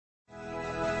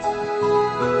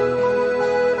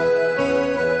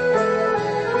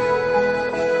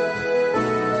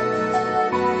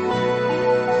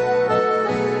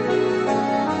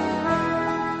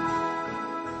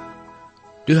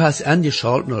Du hast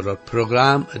angeschaut naar het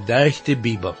programma Durch de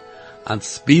Bibel.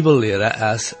 Als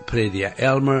Bibellehrer ist Prediger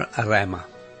Elmer Reimer.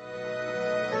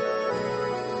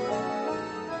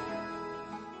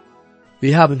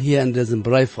 Wir haben hier in diesem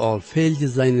Brief all viel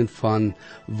gesehen von,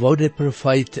 wo der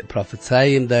Prophet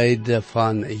Prophezeien deed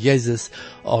von Jesus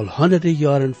all hunderte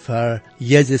Jahre vor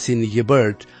Jesus in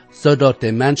Geburt, so dat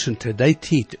de Menschen te die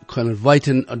tijd kunnen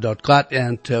weten dat Gott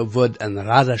wird een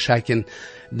Rader schicken,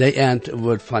 die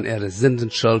wird von ihrer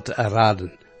Sündenschuld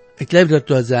erraden. Ich glaube,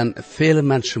 dass da viele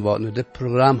Menschen, die das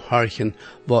Programm horchen,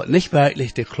 die nicht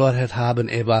wirklich die Klarheit haben,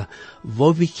 über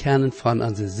wo wir können von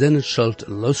unserer Sündenschuld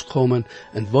loskommen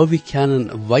und wo wir können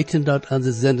weiten, dass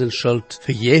unsere Sündenschuld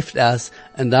verjährt ist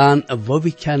und dann, wo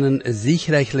wir können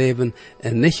siegreich leben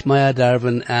und nicht mehr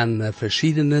darüber an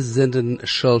verschiedene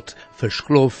Sündenschuld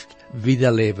versklavt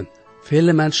wieder leben.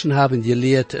 Viele Menschen haben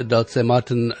gelehrt, dass sie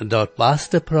müssen dort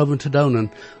beste proben zu tun,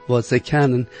 was sie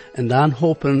können, und dann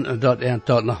hoffen, dass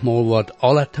dort nochmal wird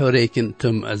alle Theorien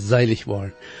zum seilig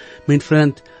werden. Mein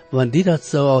Freund, wenn die das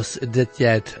so aus dit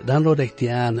geht, dann lade ich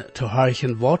dir an, zu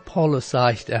horchen, was Paulus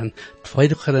sagt in 2.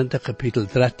 Korinther Kapitel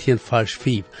 13, Vers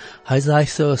 5. Er sagt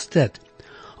so ist dit.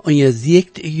 Und ihr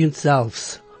siegt euch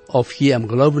selbst, auf je am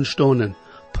Glauben stonen,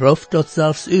 prüft dort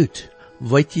selbst ut.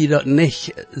 Weet je dat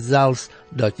niet zelfs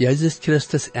dat Jezus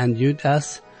Christus in Jud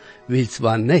is? Wils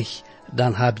wanneer niet,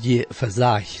 dan heb je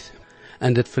verzagt.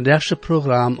 En dit vandaagse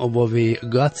programma, waar we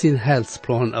God zijn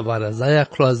heilsplan waar zeer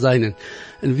klar zijn,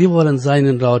 en we willen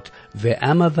zijn dat we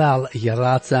immer wel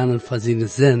geraad zijn van zijn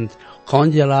zin,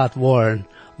 kan geraad worden,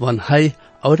 wanneer hij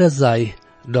oder zij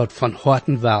dat van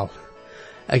harten wil.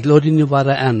 Ik lade je nu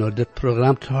weer aan om dit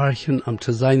programma te horchen, om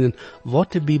te zien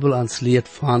wat de Bibel ons leert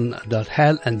van dat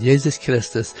heil en Jezus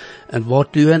Christus en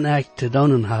wat du en ik te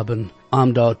doen hebben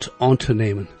om dat aan te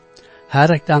nemen.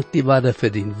 Herr, ik dank je weer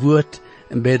voor die woord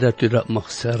en bid dat u dat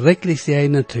mag schrikkelijk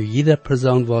zijn te jeder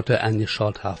persoon wat u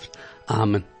aangeschaut hebt.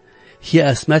 Amen. Hier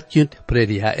is met je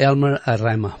prediger Elmer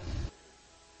Reimer.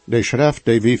 De schrift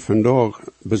die we vandaag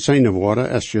bezinnen worden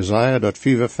is Jesaja dat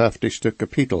 55ste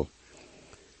kapitel.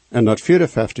 En dat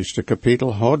 54ste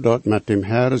kapitel had dat met dem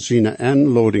Herr zijn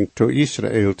aanlouding tot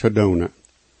Israël te doen.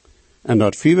 En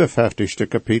dat 55ste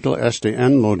kapitel is de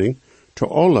aanlouding tot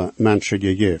alle mensen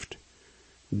gegeven.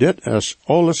 Dit is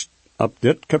alles op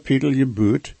dit kapitel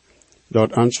gebeurd,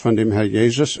 dat ons van dem Herr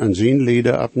Jezus en zijn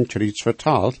lieden op een kruis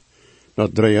vertaalt,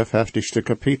 dat 53ste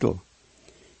kapitel.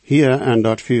 Hier in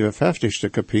dat 54ste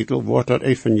kapitel wordt het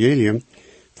evangelium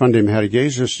van dem Herr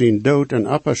Jezus zijn dood en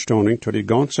opstanding tot de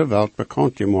ganze wereld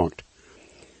bekend gemaakt.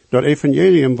 Dat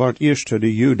evangelium wordt eerst tot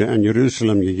de Joden in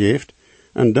Jeruzalem gegeven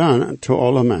en dan tot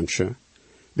alle mensen.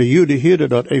 De Joden hielden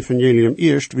dat evangelium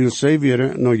eerst, wil zij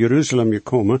weer naar Jeruzalem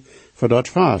gekomen voor dat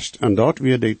vast, en dat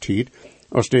weer de tijd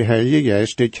als de Heilige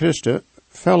Geest de Christen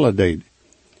vellen deed.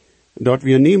 Dat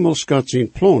weer niemals God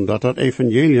zijn plan dat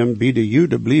evangelium bij de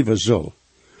Joden blijven zal.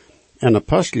 En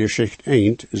Apostelgeschichte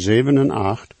 1, 7 en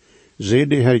 8, zei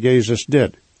de Herr Jezus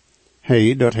dit.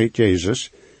 Hij, dat heet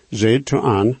Jezus, zei te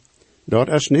aan, dat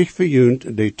is niet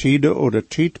verjunt de tijden of de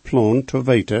tijdplan te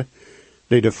weten,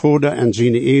 die de Vader en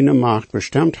zijn ene macht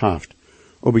bestemd heeft.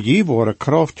 Aber je worden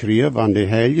kracht krijgen, wanneer de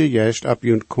Heilige Geest op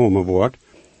junt komen wordt,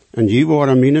 en je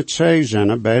worden mijn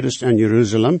zijzinnen, beides in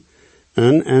Jeruzalem,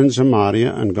 en in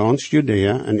Samaria, en gans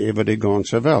Judea, en over de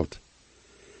ganze wereld.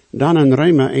 Dan in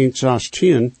Römer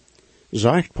 1:16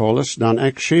 zegt Paulus, dan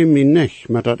ik schäm mich nicht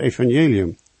met dat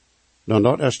evangelium, dan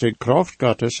dat is de kracht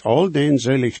Gottes al den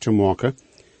selig te maken,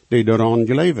 die daaraan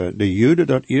geloven, de Joden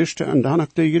dat eerste en dan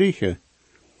ook de Grieken.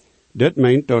 Dit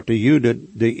meent dat de Joden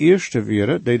de eerste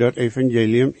waren die dat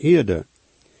evangelium hielden.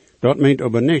 Dat meent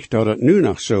aber niet dat het nu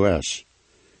nog zo is.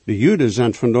 De Joden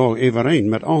zijn vandaag overeen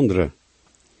met anderen.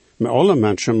 Maar alle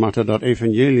mensen moeten dat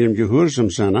evangelium gehoorzaam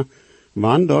zijn,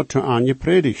 wanneer dat te aan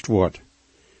gepredigt wordt.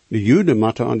 De Joden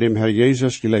moeten aan dem Herr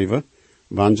Jezus geloven,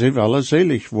 wanneer ze wel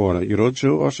selig worden, groot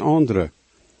zo als anderen.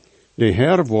 De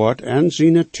Herr wordt in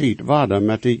zijn tijd waarder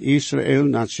met de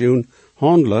Israël-nation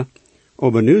handelen,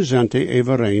 aber nu zijn die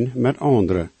overeen met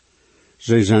anderen.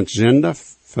 Ze zijn zinder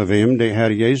voor wem de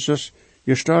Herr Jezus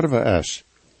gestorven is.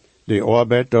 De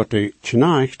arbeid dat hij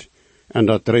knecht en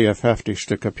dat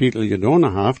 53ste kapitel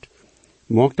gedaan heeft,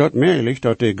 maakt dat mogelijk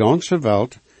dat de ganze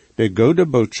wereld de goede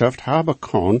boodschap hebben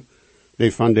kan,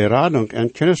 die van de radung in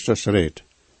Christus redt.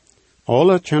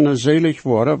 Alle kunnen selig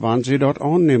worden, wanneer ze dat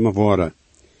aannemen worden.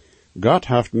 God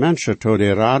heeft mensen tot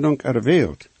de radung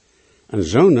erwählt. En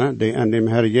zonen die in dem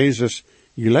Herr Jezus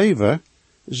geloven,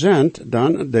 zijn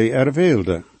dan de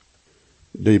erwählte.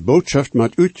 De boodschap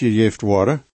moet uitgegeven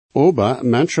worden, aber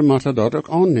mensen moeten dat ook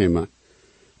aannemen.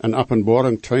 In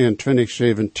Openbaring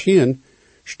 22:17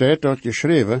 staat dat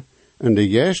geschreven, En de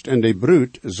geest en de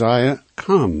bruid zei,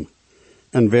 kom.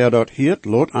 En wer dat hiert,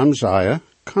 laat am zei,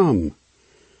 kom.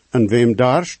 En wem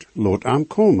darst, laat am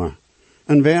komen.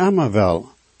 En wer am wel,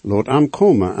 laat am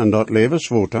komen en dat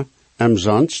levenswater am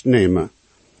sonst nemen.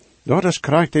 Dat is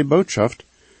krijgt de boodschap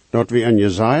dat we in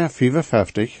Jesaja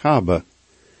 55 hebben.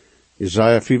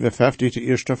 Jesaja 55, de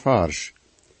eerste vers.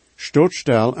 Stoot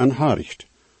stil en harcht.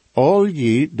 Al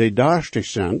je die darstig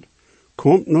zijn,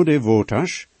 komt naar de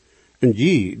waters, en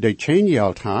je die geen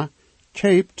geld ha,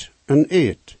 koopt en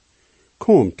eet.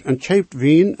 Komt en koopt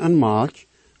wien en melk,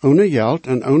 ohne geld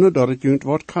en ohne dat het junt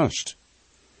wat kost.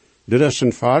 Dit is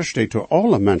een vers die door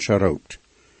alle mensen roopt.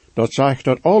 Dat zegt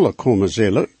dat alle komen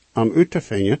zullen om uit te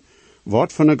vinden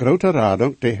wat van een grote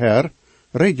radung de Heer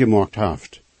reedgemaakt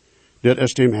heeft. Dit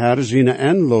is dem Heer zijn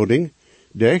aanlouding,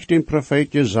 die dem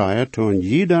profeet Jesaja toen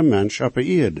jeder mens op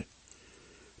de aarde.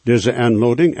 Deze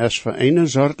aanlouding is voor een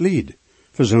soort lied,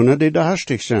 voor zonen die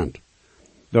darstig zijn.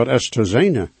 Dat is te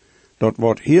zijn, dat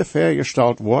wat hier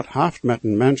vergesteld wordt, heeft met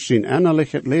een mens zijn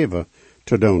innerlijk het leven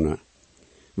te doen.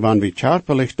 Wanneer we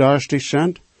körperlich darstig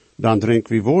zijn, dan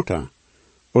drinken we water,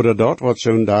 oder dat wat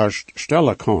zo'n darst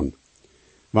stellen kan.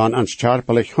 Wanneer ons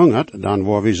körperlich hungert, dan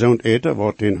wordt we zo'n eten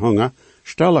wat den hunger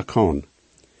stellen kan.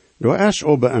 Er is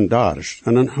aber een darst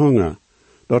en een hunger,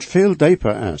 dat veel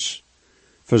dieper is.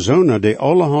 Voor zonen die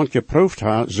allerhand geproefd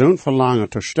hebben zo'n verlangen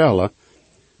te stellen,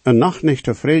 en nog niet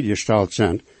tevreden gesteld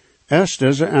zijn, is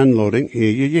deze aanlouding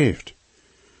hier gegeven.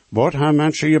 Wat hebben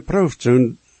mensen geproefd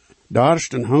zo'n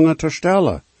darst en hunger te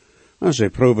stellen? En ze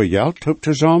proeven geld op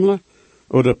te zamelen,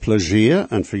 oder plezier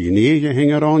en vernieuw je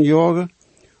hinger aanjagen,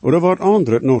 oder wat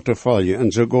andere nog te vallen,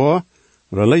 en sogar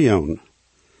religion.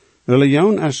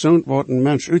 Religion is zo'n wat een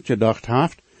mens uitgedacht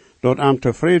heeft, dat hem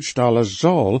tevreden stellen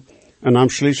zal, en hem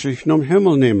schließlich naar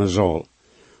Himmel nemen zal.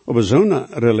 Aber zo'n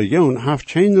religion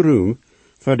heeft geen room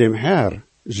voor dem Herr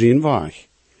zijn weg.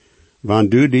 Wanneer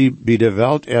du die bij de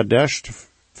wereld erdest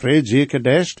vreedzeker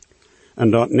dest, en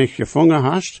dat niet gevangen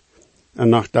hast, en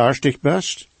nog darstig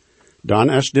best, dan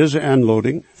is deze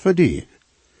aanlouding voor die.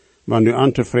 Wanneer du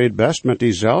ontevreden best met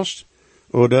jezelf,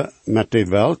 oder met de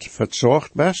wereld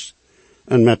verzorgd best,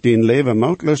 en met die leven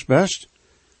moutloos best,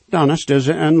 dan is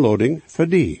deze aanlouding voor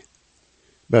die.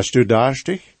 Best u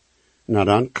darstig? Nou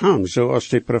dan kom, zoals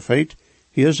de profeet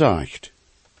hier zegt.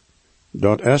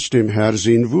 Dat is dem Herr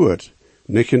zijn woord,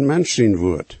 niet een mens zijn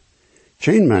woord.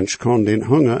 Geen mens kan den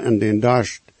hunger en den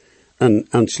darst en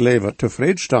ons leven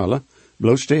tevredenstellen,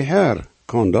 bloos de Herr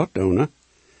kan dat doen.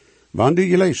 Wanneer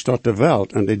je leest dat de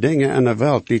wereld en de dingen in de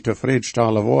wereld die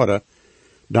tevredenstellen worden,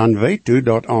 dan weet u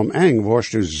dat om eng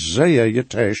worst u zeer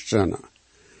geteest zijn.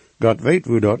 God weet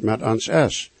hoe dat met ons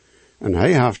is. En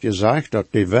hij heeft gezegd dat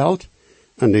de wereld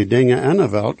en de dingen in de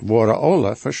wereld worden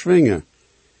alle verschwingen.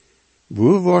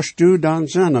 Hoe worst u dan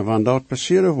zijn wanneer dat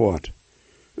passeren wordt?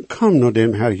 Kom naar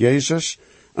dem Herr Jezus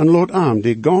en laat hem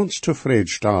die gans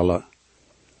tevredenstellen.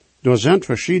 Er zijn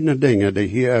verschillende dingen die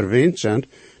hier erwähnt zijn,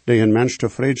 die een mens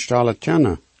tevredenstellen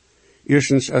kunnen.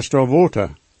 Eerstens is er water,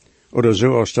 oder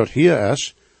zoals dat hier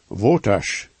is,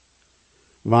 waters.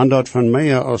 Wanneer dat van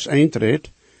meer als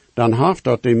eentreedt, dan heeft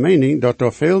dat de mening dat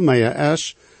er veel meer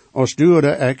is, als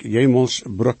duurde ik jemals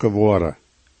brukken worden.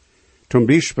 Zum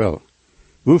Beispiel,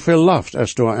 hoeveel loft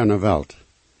is er in de wereld?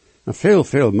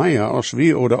 Veel meer als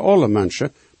wie oder alle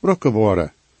mensen brukken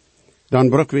worden. Dan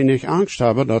bruk we niet angst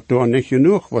hebben dat er niet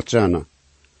genoeg wordt zijn.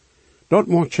 Dat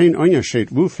maakt geen onderscheid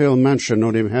hoeveel mensen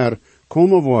naar dem Herr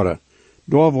komen worden.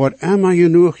 Daar wordt immer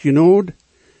genoeg genood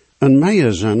en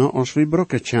meer zijn als we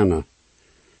brukken kennen.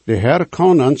 De Herr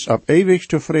kan ons op eeuwig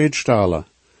tevreden stellen.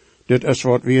 Dit is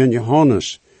wat we in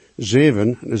Johannes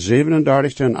 7, de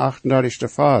 37 en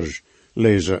 38 vers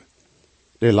lezen.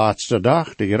 De laatste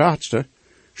dag, de raadste,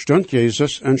 stond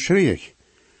Jezus en schreeuw: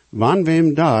 Wanneer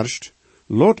wem darst,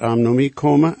 laat hem naar mij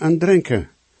komen en drinken.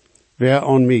 Wer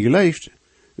aan mij gelooft,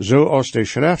 zoals de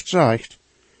schrift zegt,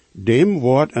 dem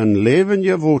wordt een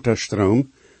levende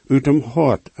waterstroom uit hem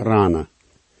hart ranen.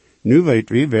 Nu weet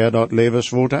wie wer dat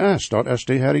levenswater is, dat is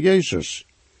de Heer Jezus.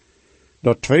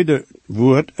 Dat tweede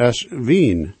woord is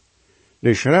wien.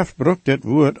 De schrift brukt dit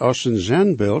woord als een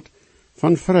zenbeeld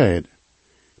van vrede.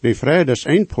 De vrede is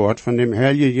een poort van dem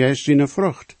Heilige Geest zijn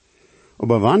vrucht.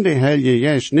 Aber wanneer de Heilige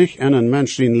Geest niet in een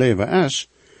mens zijn leven is,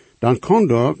 dan kan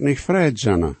er ook niet vrede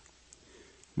zijn.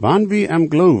 Wanneer we am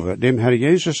geloven, dem Herr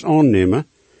Jezus aannemen,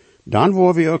 dan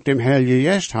worden we ook dem Heilige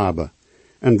Geest hebben,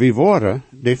 en we worden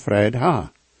de vrede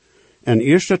ha. In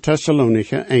 1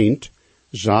 Thessalonicher 1,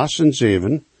 6 en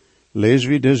 7, lezen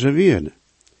we deze woord.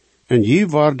 En je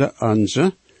worden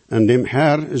onze, en dem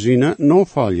Herr zijn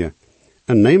navolgen,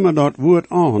 en nemen dat woord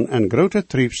aan en grote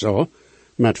triebsel,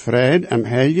 met vrede en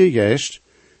Heilige Geest,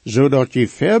 zodat je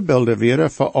voorbeelden wäre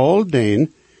voor al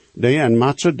den die in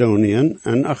Macedonië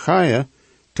en Achaia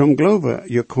zum Glauben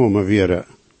gekomen wäre.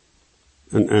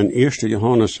 En in 1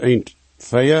 Johannes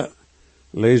 1:4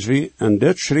 lezen we, en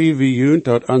dit schrijven we jullie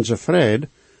dat onze vrede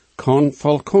kan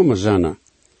volkomen zijn.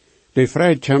 Die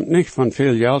vrede komt niet van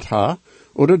veel geld ha,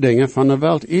 oder dingen van de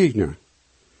wereld eigen.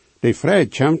 Die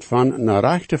vrede komt van een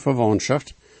rechte verwantschap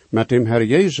met dem Herr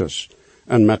Jezus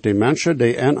en met de mensen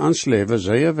die in ons leven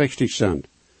zeer wichtig zijn.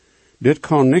 Dit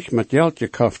kan niet met geld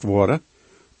gekocht worden,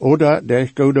 oder door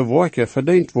goede werken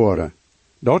verdiend worden.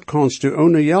 Dat kannst du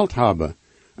ohne geld hebben,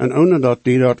 en ohne dat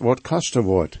die dat wat kosten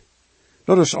wordt.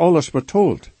 Dat is alles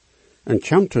betoeld, en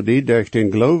komt er die door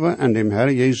den geloven aan dem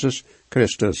Herr Jezus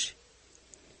Christus.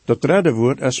 Dat derde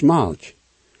woord is maaltje.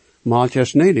 Maaltje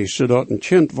is nedig, zodat een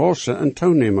kind wassen en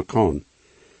toenemen kan.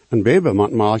 Een baby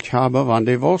moet maaltje hebben, wanneer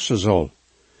hij wassen zal.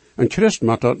 Een Christ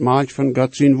moet dat maaltje van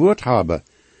God zijn woord hebben,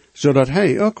 zodat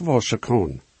hij ook wassen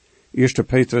kan. 1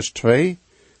 Petrus 2,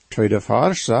 tweede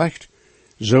vers zegt,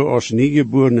 zoals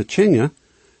niegeborene kinderen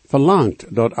verlangt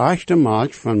dat echte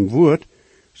maaltje van woord,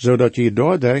 zodat je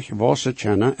doordat wassen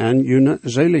kennen en je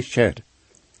zaligheid.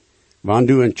 Wanneer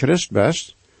du een Christ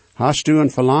bent, hast du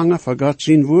een verlangen voor God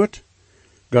zijn woord?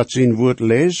 God zijn woord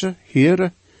lezen,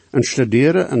 horen en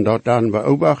studeren en dat dan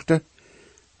beobachten,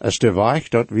 is de weg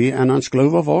dat we in ons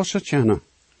geloven wassen kennen.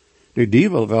 De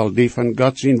duivel wil die van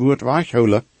God zijn woord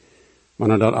weghouden,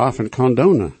 wanneer dat af en kan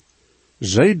doen.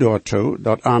 Zij daartoe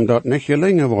dat aan dat niet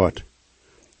gelingen wordt.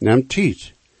 Neem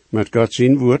tijd met God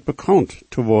zijn woord bekend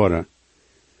te worden.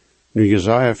 Nu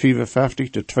Jesaja 55,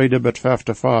 de tweede tot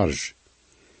vijfde vers.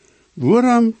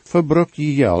 Waarom verbruikt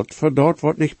je geld voor dat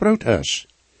wat niet brood is,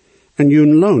 en je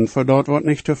loon voor dat wat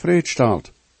niet tevreden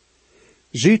stelt?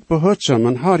 Ziet behoedzaam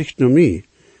en hartigt naar mij,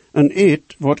 en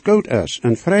eet wat goed is,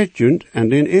 en vrijtjunt en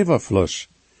den overvloed.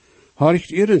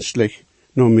 Hartigt ernstig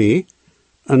naar mij,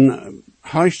 en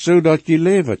hartigt zodat je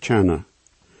leven kennen.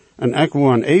 En ik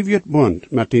wil een eeuwig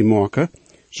bond met die maken,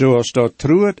 zoals dat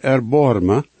truet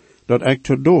erbarmen, dat ik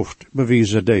te dooft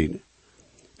bewijzen deed.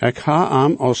 Ik ha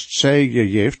am als zij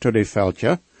gegeven tot die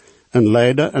veldje, een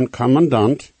leider en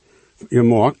commandant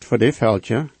gemaakt voor die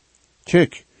veldje.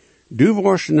 Kijk, du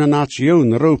was een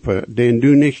nation roepen, den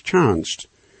du niet chanst.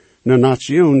 Een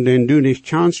nation, den du niet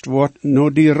chanst wordt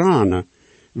no die rane,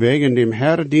 wegen dem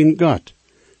Herr dien God,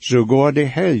 sogar de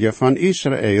helje van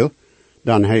Israël,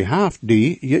 dan hij haft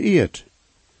die geëerd.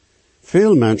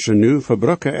 Veel mensen nu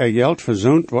verbruiken er geld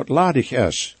verzoend wat ladig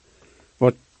is,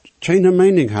 wat geen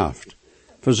mening heeft,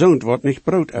 verzoend wat niet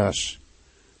brood is.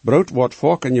 Brood wordt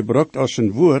vaak gebruikt als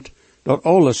een woord dat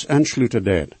alles insluiten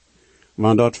deed.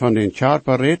 Want dat van den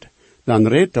charper redt, dan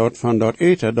redt dat van dat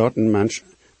eten dat een mens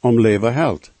om leven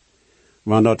helpt.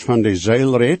 Want dat van de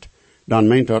ziel redt, dan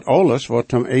meent dat alles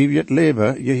wat om eeuwig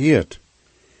leven geheert.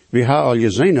 We hebben al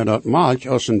gezien dat maaltje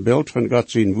als een beeld van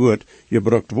God zijn woord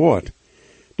gebruikt wordt.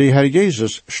 De Heer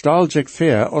Jezus stelt zich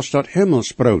voor als dat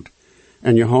hemelsbrood,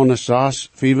 in Johannes 6,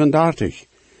 35.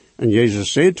 En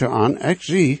Jezus zei te aan, ik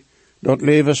zie dat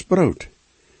levensbrood.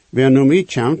 Wer nu mij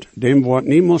komt, dem wordt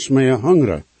niemals meer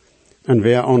hongeren. En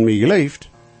wer aan mij leeft,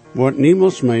 wordt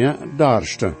niemals meer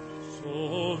darsten.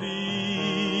 So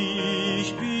wie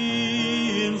ich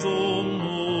bin, so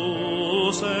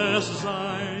muss es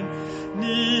sein,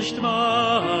 nicht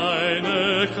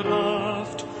meine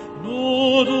Kraft,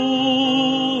 nur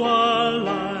du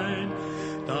allein,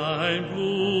 dein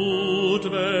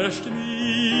Blut wäscht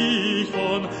mich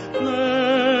von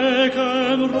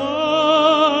Flecken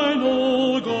rein,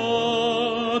 o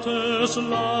Gottes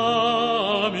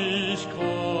Lamm, ich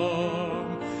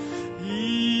komm,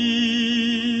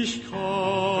 ich komm.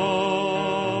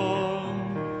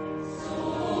 So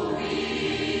wie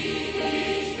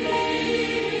ich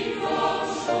bin, Gott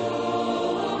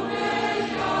schon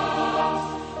erjagt,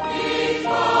 mit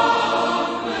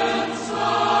warmen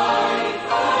Zweifeln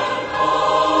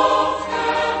oft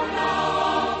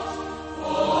geplagt,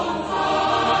 von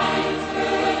Feind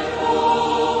bedroht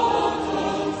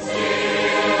und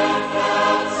sehr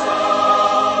verzagt,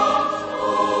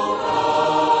 o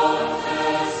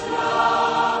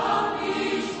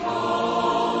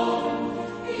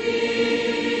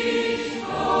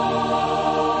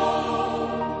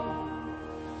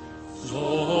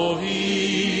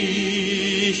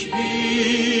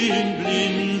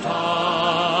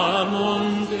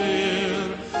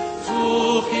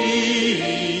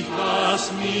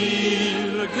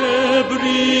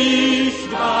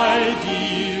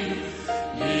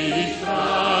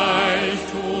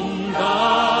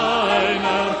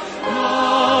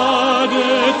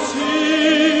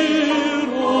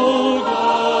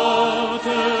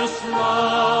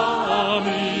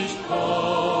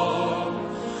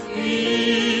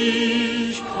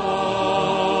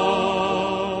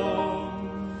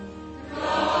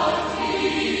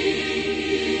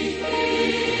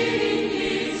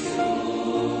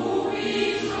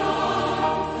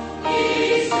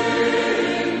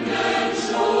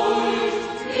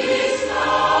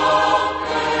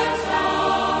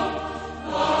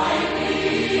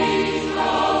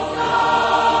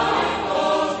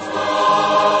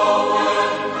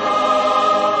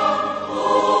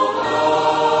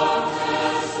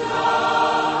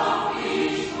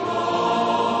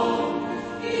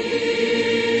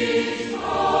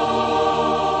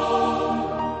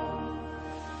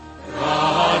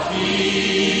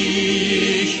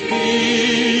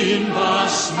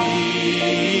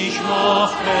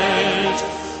Welt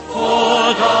vor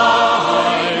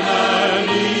deiner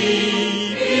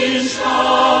Lieb in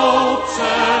Staub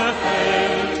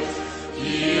zerfällt.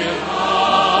 Hier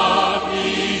hab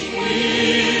ich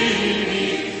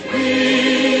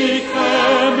ewig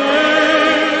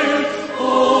vermählt,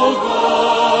 o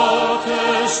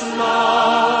Gottes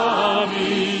Lamm,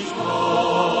 ich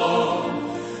komm,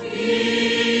 ich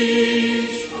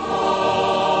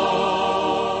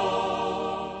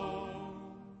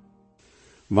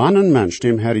Wann een mens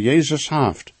dem Herr Jezus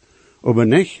haft, aber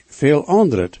nicht veel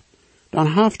anderet,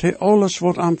 dan haft hij alles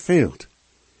wat am fehlt.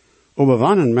 Aber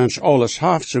wann een mens alles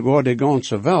haft, sogar die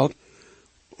ganze Welt,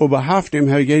 aber haft dem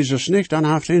Herr Jezus nicht, dan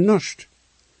haft hij nichts.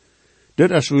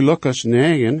 Dit is wie Lukas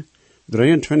 9,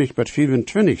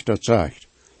 23-25 dat zegt.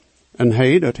 En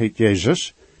hij, dat heet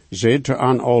Jezus, zei te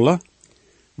aan alle,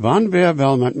 wann wer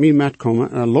wel met mij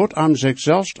metkomen en lot am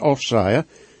zichzelf afzaaien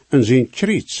en zijn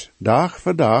kriets dag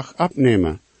voor dag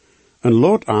abnemen. En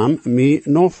lot am mij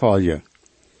navolgen.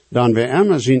 Dan wer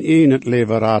immer zijn in het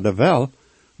leven raden wel,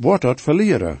 wordt dat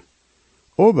verlieren.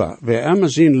 Aber wer immer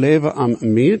zijn leven am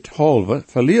meet halve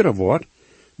verlieren wordt,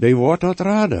 die wordt dat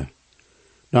raden.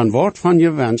 Dan wordt van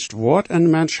je wenst, wordt een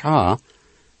mens ha,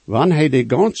 wanneer hij de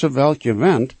ganze welt je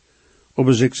wendt,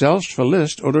 aber zichzelf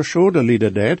verliest oder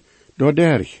schadelieden deed, door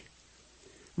derg.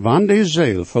 Wanneer de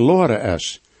ziel verloren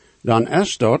is, dan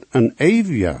is dat een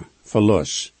eeuwige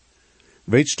verlust.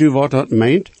 Weet u wat dat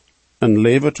meent? Een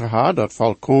leven te hebben dat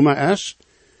volkomen is,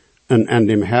 en aan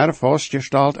dem Herr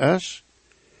vastgesteld is?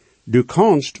 Du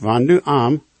kannst, wanneer du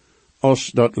arm,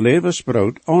 als dat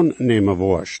levensbrood aannemen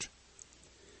worst.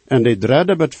 En de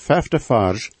derde bet 5e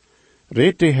vers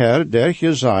redt de Herr der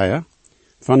Jesaja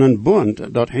van een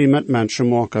bund dat hij met mensen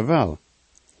maken wil.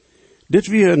 Dit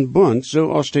wie een bund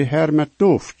zoals de Herr met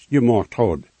Dooft gemaakt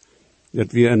had.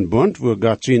 Dit wie een bund wo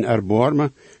God zijn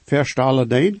erbarmen verstellen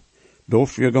deed,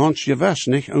 Dooft wie ganz gewiss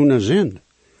nicht ohne Sinn.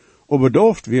 Aber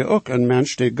Dooft wie ook een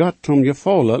mens die God zum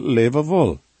gevallen leven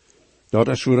wil. Dat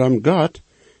is waarom God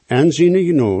en zijn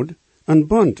genade een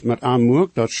bund met hem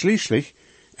maakt dat schließlich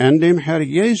en dem Herr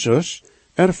Jezus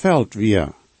erfüllt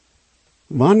wir.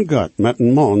 Wann Gott met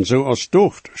een man zoals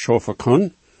Dooft schaffen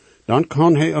kan, dan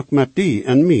kan hij ook met die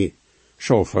en mij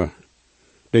schaffen.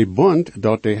 De bund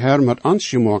dat de Herr met ons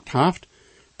gemaakt heeft,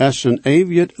 is een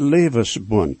eeuwig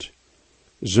levensbund.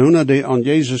 Zonen die aan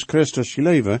Jezus Christus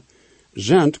leven,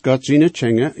 zijn God zijn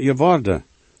kinderen geworden.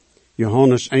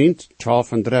 Johannes 1,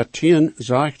 12 en 13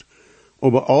 zegt,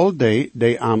 over al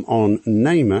die am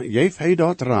aannemen, geeft hij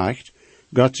dat recht,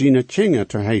 God zijn kinderen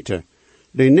te heten,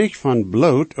 die niet van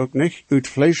bloed, ook niet uit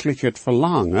vleeselijk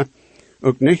verlangen,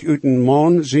 ook niet uit een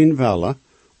man zijn willen,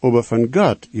 aber van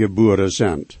God geboren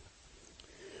zijn.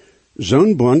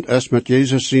 Zo'n bund is met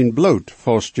Jezus zijn bloed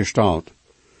vastgesteld.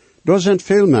 Er zijn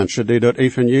veel mensen die dat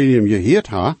evangelium gehoord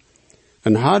hebben,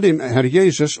 en hebben Herr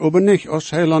Jezus aber niet als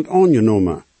heiland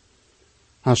aangenomen.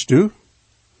 Hast du?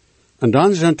 En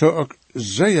dan zijn er ook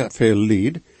zeer veel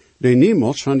lied, die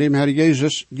niemals van dem Herr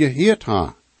Jezus gehoord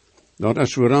hebben. Dat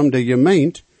is waarom de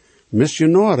gemeente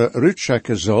missionaren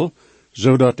uitchecken zal,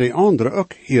 zodat de anderen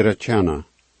ook hier kennen.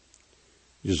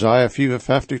 Jesaja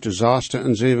 54, de 6e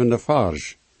en 7e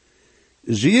vers.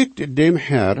 Ziet dem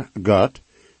Herr God,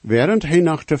 während hij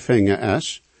nog te vinger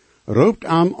is, roept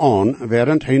hem aan,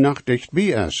 während hij nog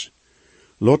dichtbij is.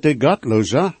 Laat de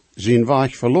Gottloze zijn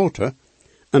weg verlaten,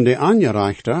 en de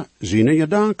aangereichte zijn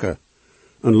gedanken.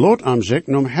 En laat hem zich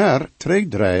nom Herr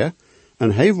terugdraaien,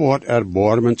 en hij wordt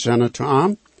erbarmend zijn te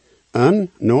hem, en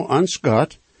no ans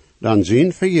God, dan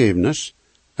zijn vergevenis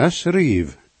is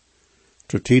rief.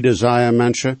 Te tijden zei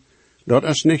mensen, dat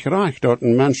is niet recht dat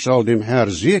een mens zal dem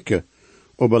Herr zieken,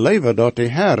 aber leven dat de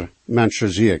Herr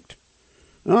mensen ziekt.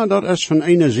 Ja, dat is van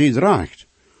ene zijde recht,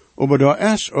 aber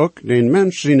daar is ook den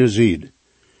mens zijn zijde.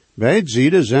 Beide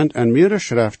zijden zijn in meerdere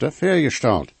schriften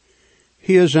vergesteld.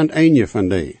 Hier zijn een van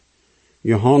die.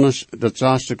 Johannes, dat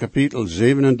 6e kapitel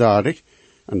 37,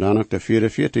 en dan ook de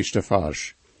 44ste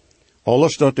vers.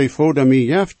 Alles dat de Vader mij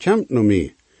geeft, komt naar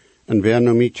mij, en wer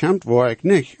naar mij komt, waar ik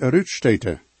niet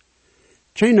eruitstete.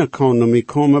 Keiner kan naar mij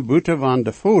komen buiten van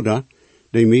de Vader,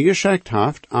 die mij geschikt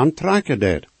heeft, aantrekken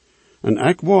deed, en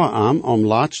ik wou am om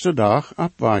laatste dag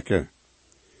afwijken.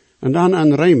 En dan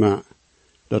in Rema,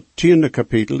 dat 10e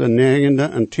kapitel, de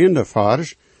 9e en 10e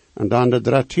vers, en dan de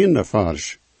 13e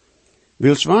vers.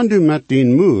 Wils wann du met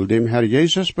dien moel dem Herr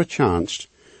Jezus bekennst,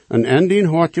 en in dien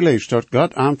hart geleefst dat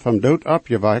God am vom dood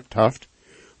opgewekt heeft,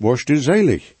 worst du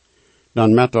selig.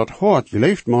 Dan met dat hart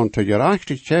geleefd man te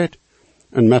gerechtigheid,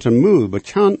 en met een moel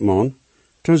bekend man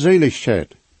te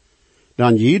zeligheid.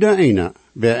 Dan jeder ene,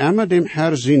 wer immer dem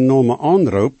Herr zijn Namen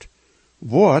aanroept,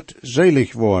 wordt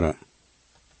selig worden.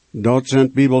 Dat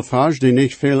zijn Bibelvers die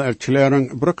niet veel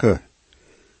erklärung brücken.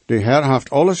 De Herr heeft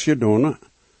alles gedaan,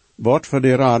 wat voor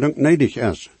de radung nötig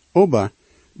is. Aber,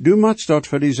 du moet dat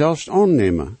voor die zelfs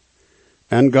aannemen.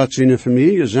 En God zijn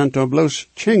familie zijn daar bloos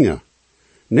tjingen.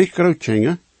 Niet groot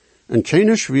tjingen, en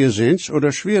keine schweerziens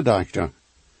oder schweerdachter.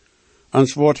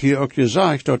 Ans wordt hier ook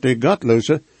gezegd dat de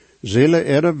Gottloze zullen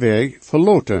ihre weg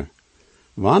verloten.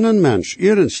 Wanneer een mens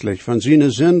ernstig van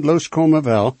zijn zin loskomen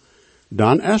wil,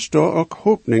 dan is daar ook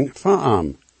hoopning voor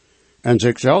hem. En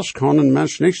zichzelf kan een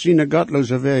mens niet zijn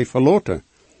Gottloze weg verloten.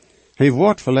 Hij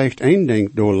wordt vielleicht één ding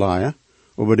doorleiden,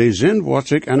 aber de zin wordt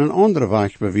zich aan een andere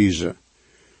weg bewijzen.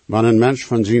 Wanneer een mens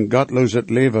van zijn Gottloze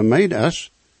leven meid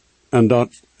is, en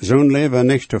dat zo'n leven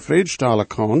niet tevredenstellen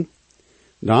kan,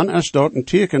 dan is dat een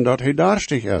teken dat hij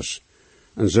darstig is.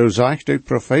 En zo zegt de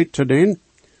profeet te den,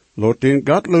 laat den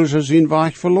Gottloze zijn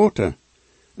weg verloten,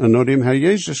 en naar dem Herr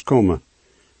Jezus komen,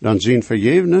 dan zijn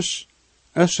vergevenis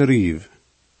is rief.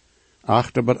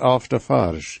 Achter het 11e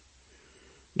vers.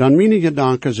 Dan mijn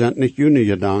gedanken zijn niet jullie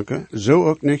gedanken, zo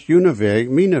ook niet jullie weg,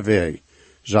 mijn weg,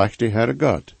 zegt de Heer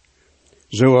God.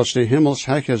 Zoals de hemels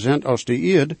hecher zijn als de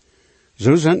eerd,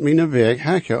 zo zijn mijn weg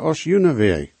hecher als jullie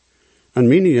weg, en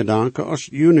mijn gedanken als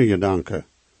jullie gedanken.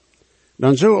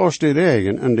 Dan zo als de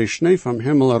regen en de sneeuw van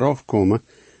hemel eraf komen,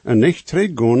 en niet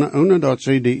teruggaan, ohne dat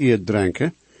zij de eerd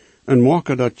drinken, en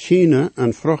maken dat tjene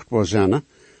en vruchtbaar zijn,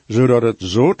 zodat het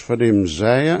zout voor dem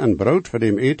zaaien en brood voor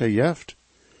dem eten jeft.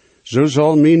 Zo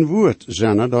zal mijn woord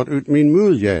zijn dat uit mijn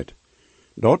mul gaat.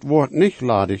 Dat wordt niet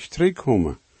ladig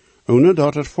terugkomen, ohne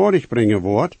dat het voordig brengen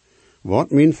wordt,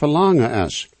 wat mijn verlangen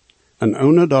is, en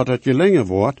ohne dat het gelingen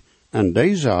wordt, en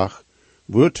die zaak,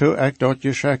 waartoe ik dat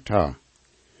geschikt ha.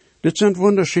 Dit zijn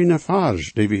wunderschöne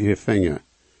vers die we hier vingen.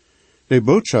 De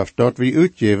boodschap dat we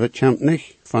uitgeven, komt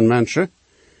niet van mensen,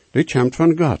 die komt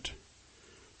van God.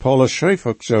 Paulus schreef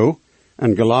ook zo,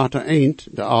 in Galaten 1,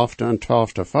 de 11e en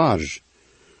 12e vers.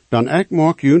 Dan ik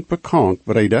maak jullie bekend,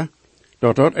 breder,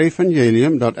 dat dat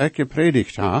evangelium dat ik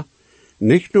gepredigt ha,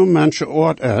 niet door mensen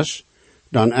oord is,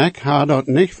 dan ik ha dat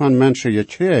niet van mensen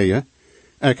gekregen,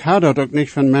 ik ha dat ook niet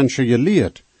van mensen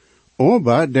geleerd,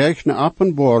 aber durch eine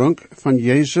Openbarung van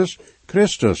Jezus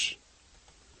Christus.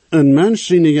 Een mens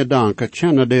zijn gedanken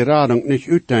kunnen de radung niet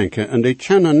uitdenken en die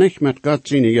kunnen niet met God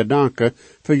zijn gedanken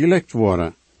vergelijkt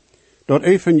worden. Dat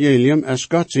evangelium is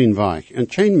God zijn weg en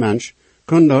geen mens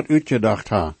kan dat uitgedacht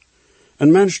ha.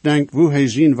 Een mens denkt hoe hij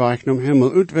zijn weg naar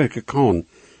hemel uitwerken kan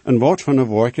en wat van de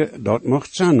werken dat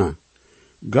mocht zijn.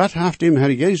 God heeft hem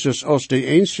Herr Jezus als de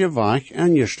enige weg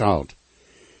ingesteld.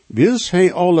 Wils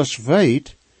hij alles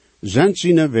weet, zijn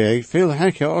zijn weg veel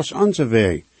hecher als onze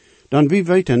weg, dan wie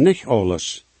weten niet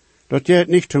alles. Dat jij het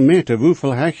niet te meten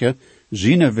hoeveel hecher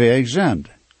zijn weg zijn.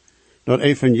 Dat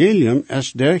evangelium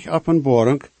is durch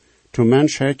openbaring to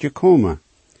mensheid gekomen,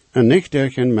 en niet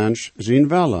durch een mens zijn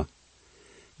wille.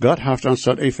 God heeft ons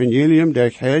dat evangelium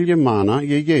durch heilige manna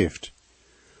gegeven.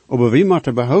 Aber wie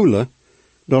moeten behouden,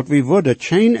 dat we worden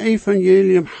geen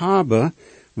evangelium hebben,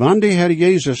 wanneer de Herr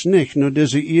Jezus niet naar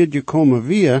deze eerd gekomen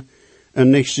weer, en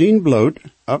niet zijn bloed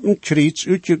op een kruis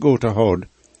uitgegoten had,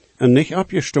 en niet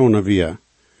opgestonen weer.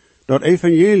 Dat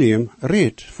evangelium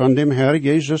redt van dem Herr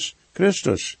Jezus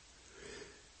Christus.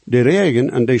 De regen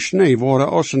en de sneeuw worden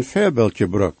als een voorbeeld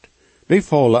gebruikt. Die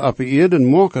vallen op de eerd en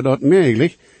maken dat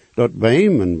mogelijk, dat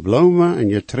beem en bloemen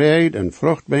en getreid en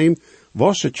vruchtbeem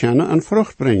wassen kunnen en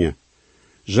vrucht brengen.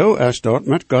 Zo is dat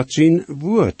met God zijn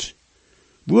woord.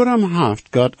 Waarom heeft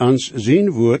God ons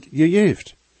zijn woord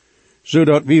gegeven?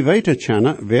 Zodat we weten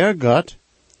kunnen wer God,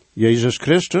 Jezus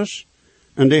Christus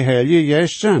en de Heilige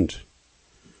Geest zijn.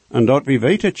 En dat we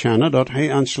weten kunnen dat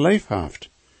hij ons lief heeft.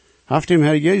 Heeft hem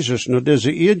Herr Jezus naar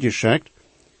deze eerd geschikt,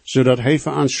 zodat hij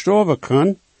voor ons sterven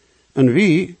kan, en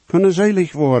wie kunnen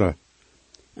selig worden.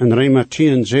 In Römer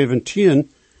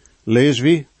 10:17 lezen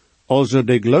we, also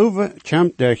de geloof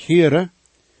komt durch Heere,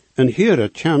 en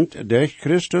Heere komt durch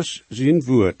Christus zijn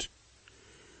woord.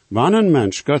 Wanneer een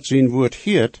mens God zijn woord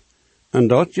heert, en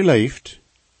dat gelooft,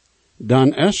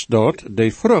 dan is dat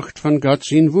de vrucht van God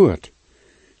zijn woord.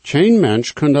 Geen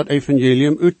mens kan dat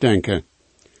evangelium uitdenken.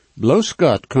 Bloos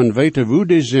God kan weten hoe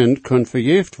de zin kan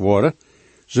vergeefd worden,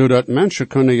 zodat mensen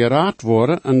kunnen geraad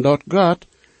worden en dat God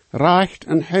recht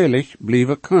en heilig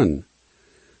blijven kan.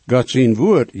 God zijn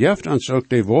woord geeft ons ook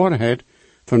de waarheid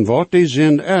van wat de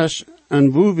zin is en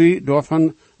hoe we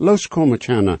daarvan loskomen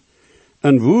kunnen.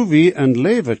 En hoe we een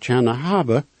leven kunnen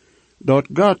hebben dat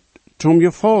God tom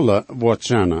gevallen wordt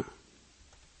zijn.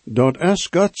 Dat is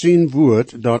God zijn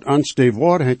woord dat ons de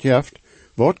waarheid geeft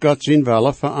wat God zijn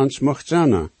wille voor ons mocht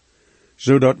zijn.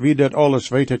 Zodat we dat alles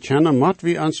weten kunnen, moet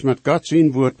we ons met God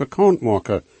zijn woord bekend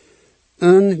maken.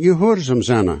 ongehoorzaam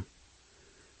zijn.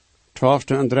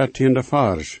 12e en 13e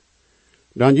vers.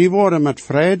 Dan je worden met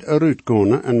vrede eruit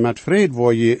kunnen, en met vrede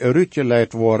waar je eruit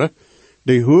geleid worden,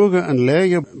 de hoge en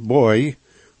lege boy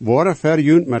worden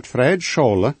verjunt met vrede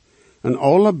scholen, en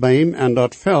alle beem en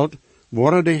dat veld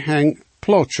worden de hang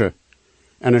klotsen.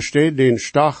 En er steekt de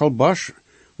stachelbos,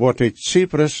 wordt de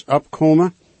cypress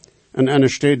opkomen, en er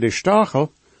steekt de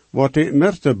stachel, wordt de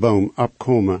myrteboom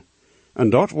opkomen. En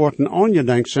dat wordt een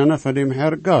ongedenk zijn voor dem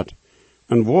Herr God,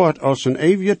 een woord als een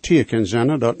eeuwige teken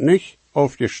zijn dat niet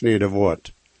afgesneden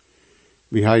wordt.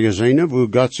 We hebben gezien hoe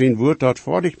God zijn woord dat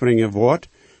voortbrengen wordt,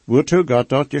 waartoe God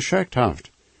dat geschickt heeft.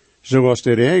 Zoals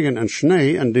de regen en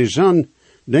sneeuw en de zon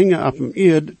dingen op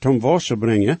de aarde zum wasser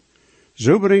brengen,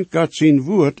 zo brengt God zijn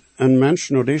woord een mens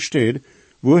naar de stad,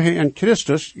 waar hij in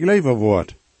Christus leven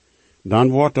wordt. Dan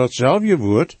wordt datzelfde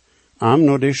woord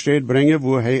naar de stad brengen,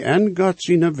 waar hij in God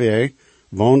zijn weg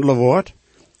wandelen wordt,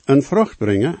 en vrucht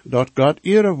brengen, dat God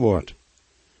ere wordt.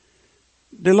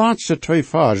 De laatste 2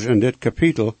 versen in dit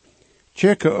kapitel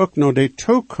checken ook naar de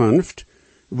toekomst,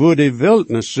 waar de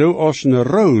wildnis zo als een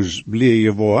roos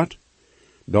bloeien wordt.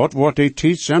 Dat wordt de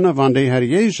tijd zijn wanneer de Heer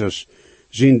Jezus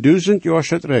zijn 1000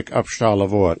 jaar rek afstalen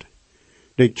wordt.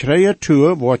 De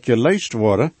creatuur wordt geleest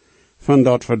worden van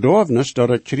dat verdorvenis dat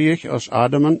het kreeg als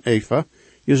Adam en Eva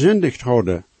gezindigd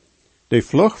hadden. De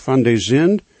vlucht van de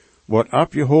zind wordt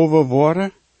opgehoven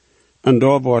worden, en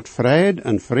daar wordt vrede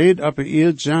en vrede op de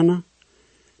aarde zijn.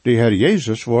 De Heer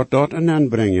Jezus wordt dat een end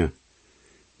brengen.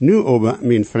 Nu aber,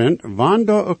 mijn vriend, wanneer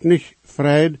daar ook niet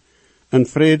vrede en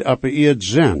vrede op de aarde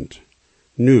zijn.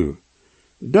 Nu,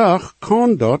 doch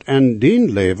kan dat in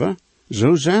dien leven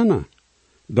zo zijn.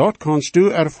 Dat kanst du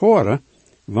ervaren,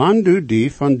 wanneer du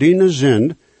die van die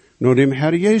zind naar dem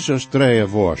Herr Jezus draaien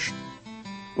wordt.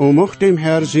 O mocht dem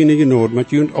Herr zijn genood met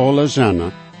junt alle zijn.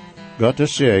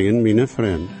 Gottes zegen, mijn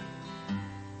vriend.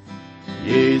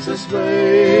 Jesus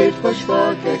weet,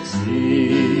 versprach ik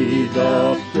zie,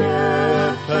 dat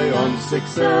geeft hij ons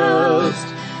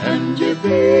zichzelf, en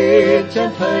gebet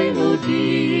kent hij nu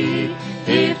die,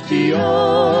 heeft die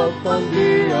op van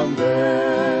die am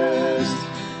best.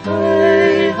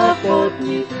 Hij hat God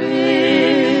niet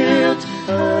veert,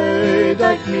 hij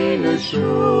dekt meine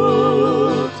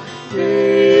schuld.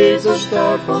 Jezus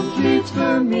starb und litt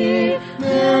für mich,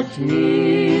 merkt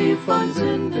mich von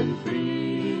Sünden frei.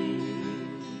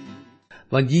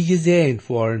 Wenn je gesehen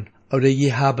worden, oder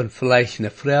je haben vielleicht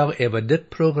eine Frau über das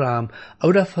Programm,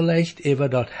 oder vielleicht über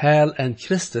das Heil in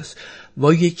Christus,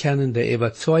 wo je können die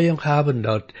Überzeugung haben,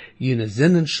 dass jene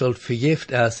Sinnenschuld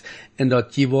vergift ist, und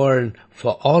dass je wollen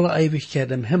für alle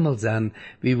Ewigkeit im Himmel sein,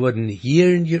 wir würden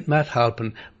hier in jut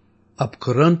mithelfen,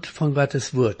 aufgrund von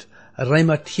Gottes Wort.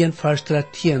 Römer 10, Vers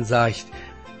 13 sagt,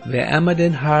 wer immer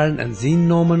den Herrn in seinen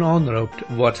Namen anruft,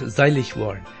 wird selig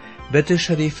worden. Bitte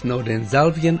schrift noch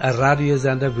denselben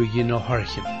Radiosender, wo je noch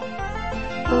horchen.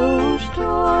 O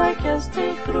stark ist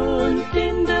die Grund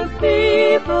in der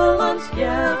Bibel ans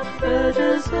Gärte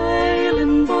des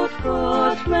Heilen, Wort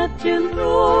Gott mit den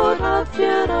Rot hat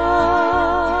gereicht.